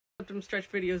septum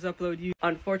stretch videos upload you.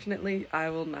 Unfortunately, I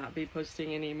will not be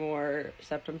posting any more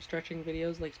septum stretching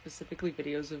videos, like specifically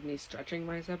videos of me stretching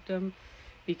my septum,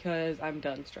 because I'm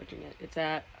done stretching it. It's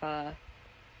at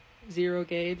 0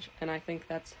 gauge, and I think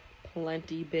that's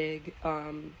plenty big.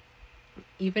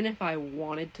 Even if I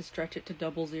wanted to stretch it to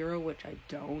 00, which I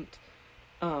don't,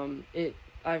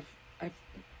 I've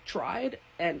tried,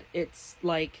 and it's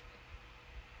like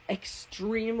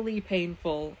extremely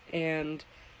painful. And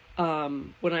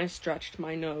when I stretched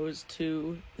my nose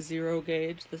to 0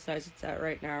 gauge, the size it's at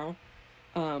right now,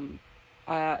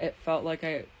 it felt like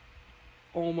I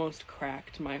almost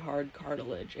cracked my hard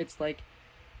cartilage. It's like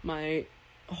my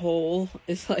hole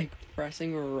is like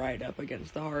pressing right up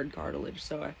against the hard cartilage,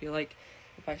 so I feel like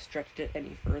if I stretched it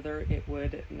any further, it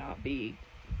would not be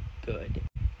good.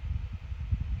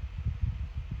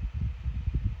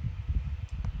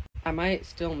 I might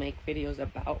still make videos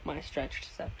about my stretched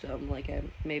septum, like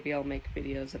maybe I'll make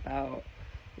videos about,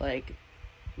 like,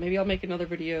 maybe I'll make another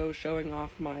video showing off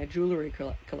my jewelry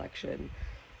collection.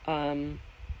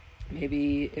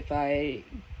 Maybe if I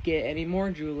get any more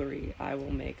jewelry, I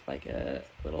will make like a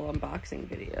little unboxing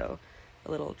video,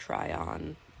 a little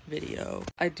try-on video.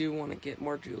 I do want to get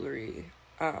more jewelry,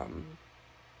 but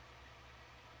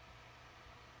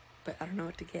I don't know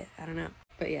what to get. I don't know.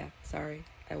 But yeah, sorry,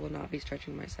 I will not be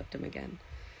stretching my septum again.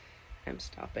 I'm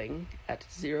stopping at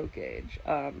 0 gauge.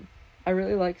 I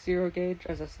really like 0 gauge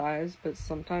as a size, but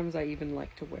sometimes I even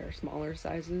like to wear smaller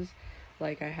sizes.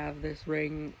 Like I have this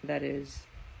ring that it's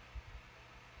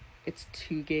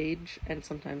 2 gauge, and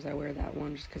sometimes I wear that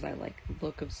one just because I like the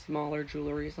look of smaller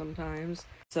jewelry sometimes.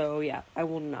 So yeah, I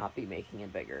will not be making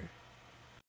it bigger.